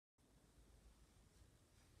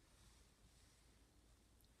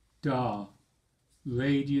Da,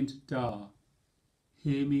 radiant Da,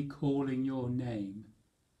 hear me calling your name.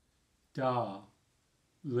 Da,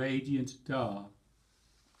 radiant Da,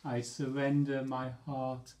 I surrender my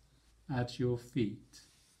heart at your feet.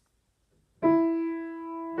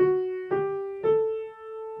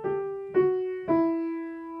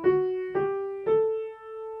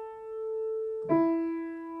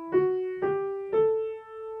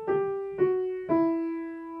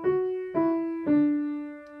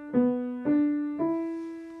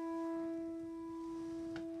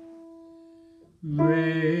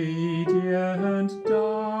 Radiant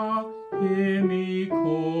Da, hear me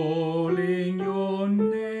calling your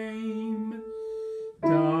name.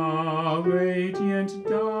 Da, radiant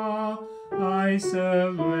Da, I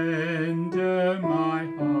surrender my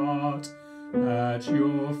heart at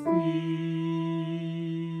your feet.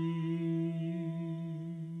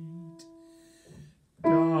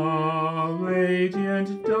 Da,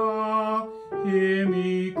 radiant Da, hear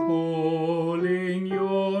me calling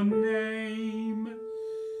your name.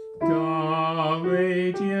 Da,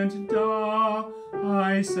 radiant Da,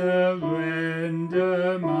 I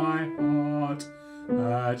surrender my heart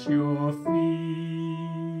at your feet.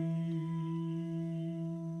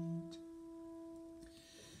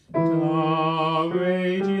 Da,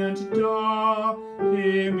 radiant Da,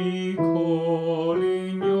 hear me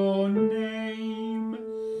calling your name.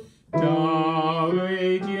 Da,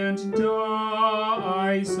 radiant Da,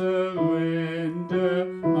 I surrender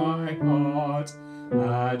my heart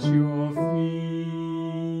at your feet.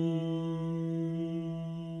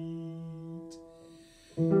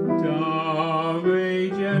 Da,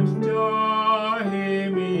 radiant Da, hear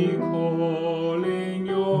me calling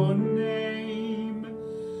your name.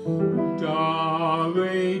 Da,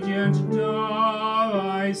 radiant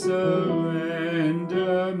Da, I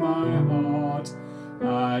surrender my heart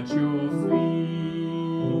at your feet.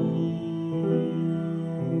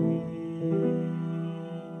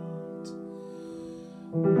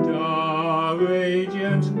 Da,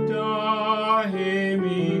 radiant Da, hear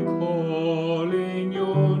me calling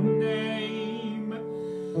your name.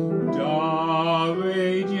 Da,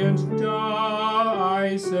 radiant Da,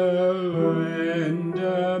 I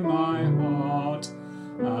surrender my heart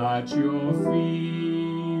at your feet.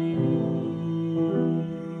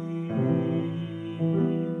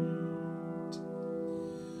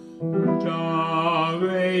 Da,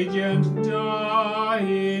 radiant Da,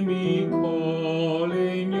 hear me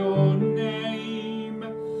calling your name.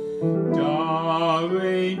 Da,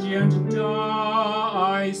 radiant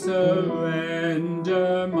Da, I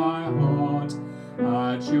surrender my heart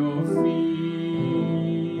at your feet.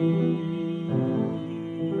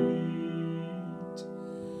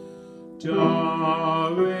 Da,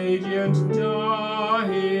 radiant Da,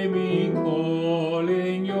 hear me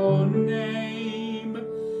calling your name.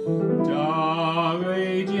 Da,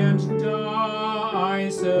 radiant Da, I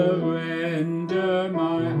surrender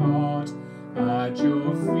my heart at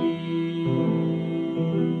your feet.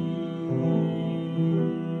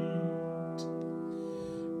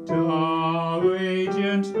 Da,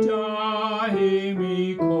 radiant Da, hear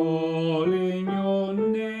me calling your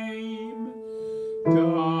name.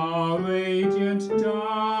 Da, radiant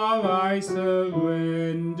Da, I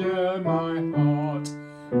surrender my heart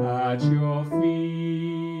at your feet.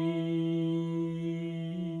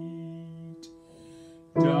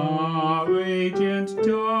 Da, radiant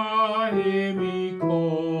Da, hear me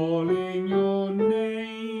calling your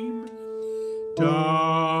name.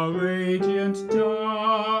 Da, radiant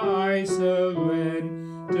Da, I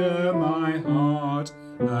surrender my heart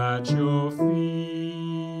at your feet.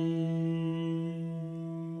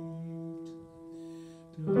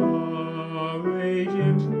 Da,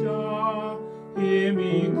 radiant Da, hear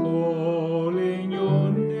me calling your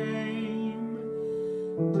name.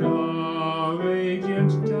 Da,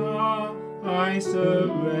 radiant Da, I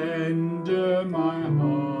surrender my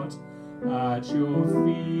heart at your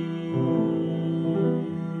feet.